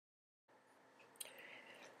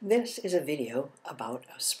This is a video about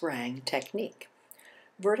a sprang technique.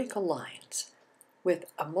 Vertical lines. With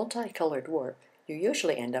a multicolored warp, you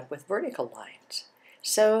usually end up with vertical lines.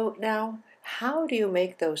 So now, how do you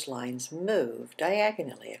make those lines move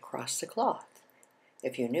diagonally across the cloth?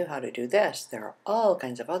 If you knew how to do this, there are all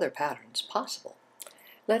kinds of other patterns possible.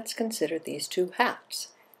 Let's consider these two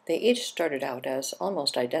hats. They each started out as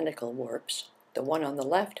almost identical warps. The one on the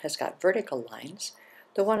left has got vertical lines.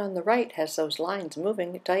 The one on the right has those lines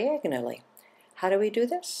moving diagonally. How do we do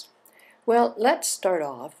this? Well, let's start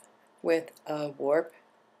off with a warp,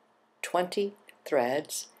 20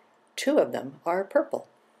 threads. 2 of them are purple.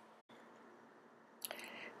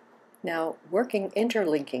 Now, working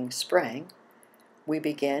interlinking sprang, we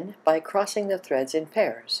begin by crossing the threads in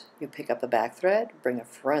pairs. You pick up a back thread, bring a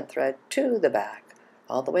front thread to the back,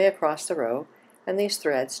 all the way across the row, and these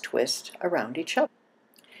threads twist around each other.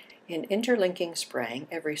 In interlinking sprang,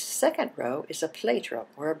 every second row is a plait row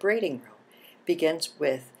or a braiding row. Begins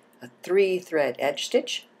with a 3-thread edge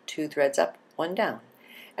stitch, 2 threads up, 1 down.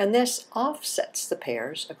 And this offsets the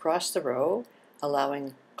pairs across the row,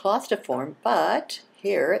 allowing cloth to form, but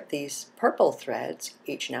here these purple threads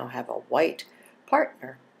each now have a white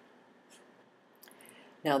partner.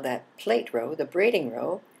 Now that plait row, the braiding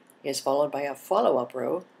row, is followed by a follow-up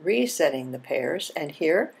row, resetting the pairs, and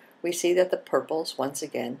here we see that the purples once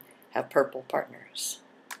again have purple partners.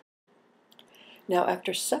 Now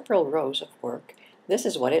after several rows of work, this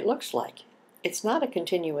is what it looks like. It's not a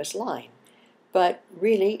continuous line, but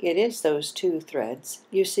really it is those 2 threads.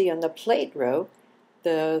 You see on the plait row,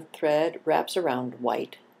 the thread wraps around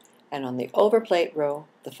white, and on the overplait row,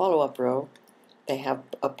 the follow-up row, they have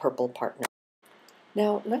a purple partner.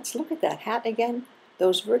 Now let's look at that hat again.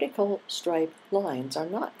 Those vertical stripe lines are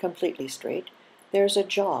not completely straight. There's a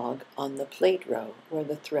jog on the plait row where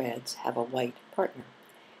the threads have a white partner.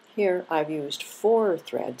 Here I've used 4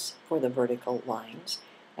 threads for the vertical lines,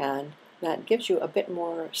 and that gives you a bit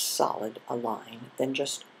more solid a line than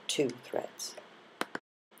just 2 threads.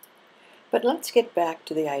 But let's get back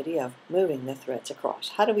to the idea of moving the threads across.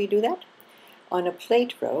 How do we do that? On a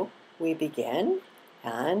plait row, we begin,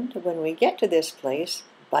 and when we get to this place,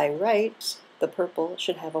 by rights, the purple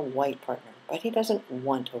should have a white partner, but he doesn't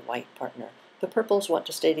want a white partner. The purples want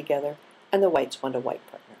to stay together, and the whites want a white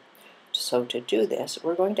partner. So to do this,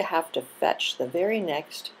 we're going to have to fetch the very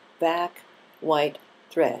next back white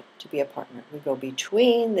thread to be a partner. We go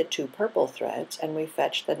between the 2 purple threads, and we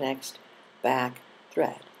fetch the next back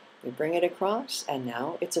thread. We bring it across, and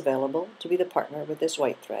now it's available to be the partner with this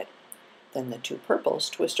white thread. Then the 2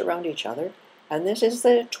 purples twist around each other, and this is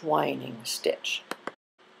the twining stitch.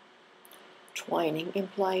 Twining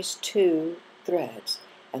implies 2 threads,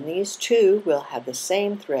 and these 2 will have the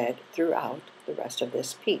same thread throughout the rest of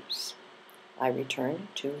this piece. I return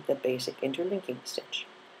to the basic interlinking stitch.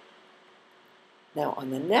 Now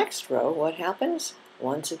on the next row, what happens?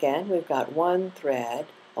 Once again, we've got 1 thread,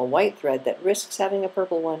 a white thread that risks having a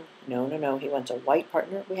purple one. No, he wants a white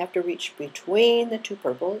partner. We have to reach between the 2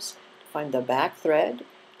 purples to find the back thread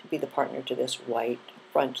to be the partner to this white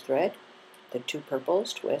front thread. The 2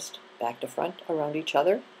 purples twist back to front around each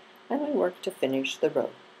other, and we work to finish the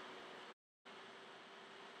row.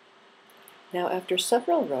 Now after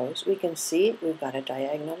several rows, we can see we've got a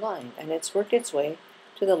diagonal line, and it's worked its way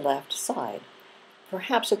to the left side.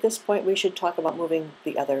 Perhaps at this point we should talk about moving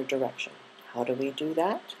the other direction. How do we do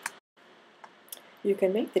that? You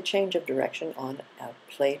can make the change of direction on a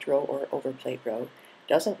plait row or overplait row.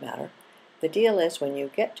 Doesn't matter. The deal is when you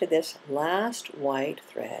get to this last white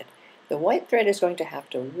thread, the white thread is going to have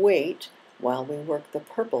to wait while we work the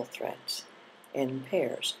purple threads in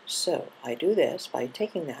pairs. So I do this by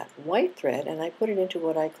taking that white thread and I put it into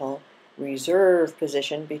what I call reserve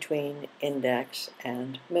position between index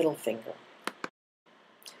and middle finger.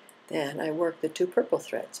 Then I work the 2 purple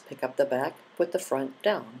threads, pick up the back, put the front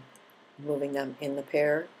down, moving them in the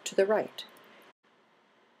pair to the right.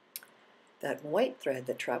 That white thread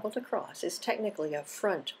that traveled across is technically a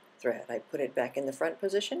front thread. I put it back in the front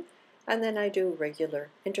position, and then I do regular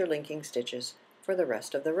interlinking stitches for the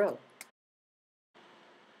rest of the row.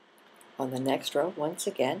 On the next row, once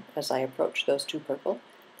again, as I approach those 2 purple,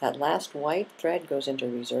 that last white thread goes into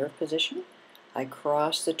reserve position. I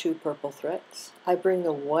cross the 2 purple threads. I bring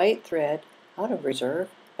the white thread out of reserve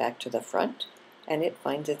back to the front, and it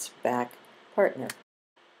finds its back partner.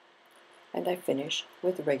 And I finish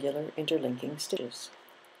with regular interlinking stitches.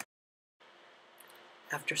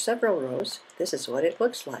 After several rows, this is what it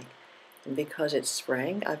looks like. And because it's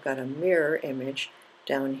sprang, I've got a mirror image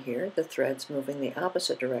down here, the threads moving the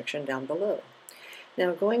opposite direction down below.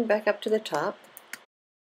 Now going back up to the top,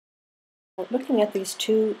 Looking at these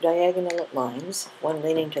two diagonal lines, one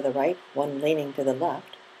leaning to the right, one leaning to the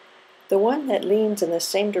left, the one that leans in the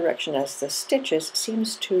same direction as the stitches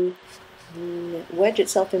seems to wedge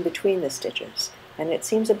itself in between the stitches, and it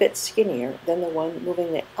seems a bit skinnier than the one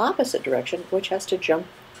moving the opposite direction, which has to jump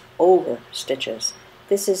over stitches.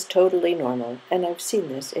 This is totally normal, and I've seen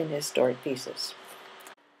this in historic pieces.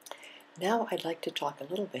 Now I'd like to talk a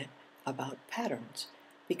little bit about patterns,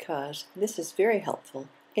 because this is very helpful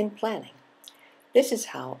in planning. This is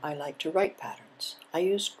how I like to write patterns. I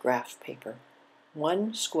use graph paper,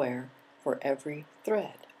 one square for every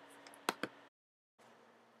thread.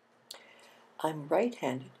 I'm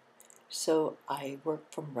right-handed, so I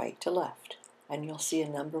work from right to left, and you'll see a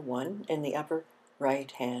number 1 in the upper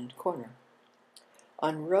right-hand corner.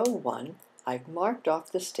 On row 1, I've marked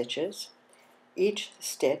off the stitches. Each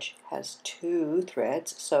stitch has 2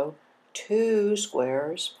 threads, so 2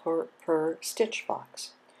 squares per stitch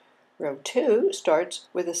box. Row 2 starts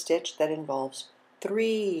with a stitch that involves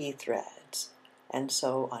 3 threads, and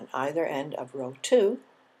so on either end of row 2,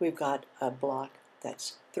 we've got a block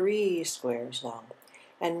that's 3 squares long.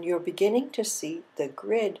 And you're beginning to see the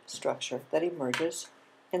grid structure that emerges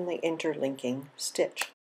in the interlinking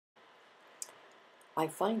stitch. I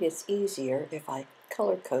find it's easier if I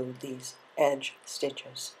color code these edge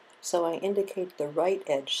stitches. So I indicate the right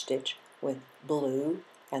edge stitch with blue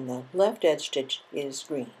and the left edge stitch is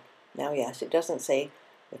green. Now yes, it doesn't say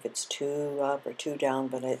if it's 2 up or 2 down,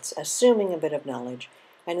 but it's assuming a bit of knowledge.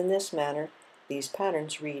 And in this manner, these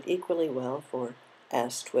patterns read equally well for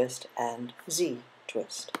S twist and Z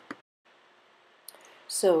twist.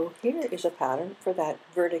 So here is a pattern for that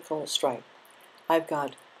vertical stripe. I've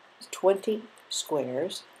got 20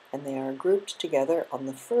 squares, and they are grouped together on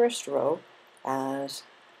the first row as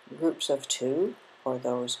groups of 2, or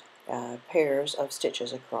those pairs of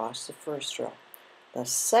stitches across the first row. The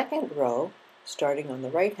second row, starting on the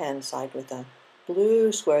right-hand side with a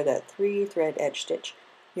blue square, that 3-thread edge stitch,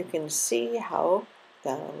 you can see how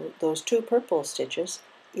those 2 purple stitches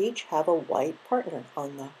each have a white partner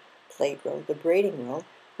on the plate row, the braiding row,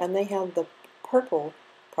 and they have the purple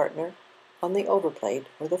partner on the overplate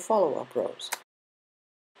or the follow-up rows.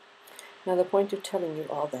 Now the point of telling you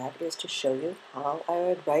all that is to show you how I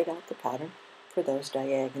would write out the pattern for those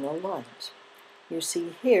diagonal lines. You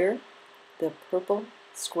see here the purple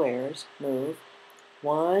squares move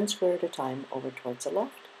 1 square at a time over towards the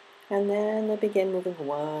left, and then they begin moving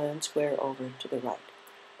 1 square over to the right.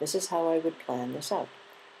 This is how I would plan this out.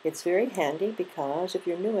 It's very handy because if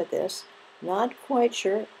you're new at this, not quite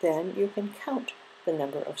sure, then you can count the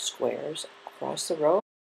number of squares across the row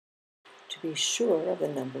to be sure of the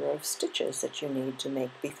number of stitches that you need to make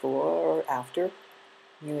before or after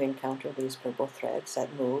you encounter these purple threads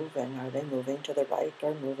that move, and are they moving to the right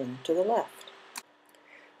or moving to the left.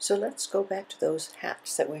 So let's go back to those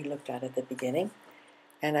hats that we looked at the beginning,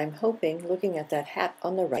 and I'm hoping, looking at that hat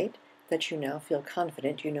on the right, that you now feel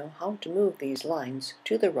confident you know how to move these lines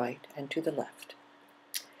to the right and to the left.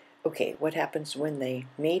 Okay, what happens when they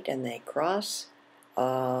meet and they cross?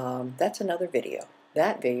 That's another video.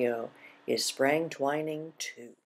 That video is SprangTwining 2.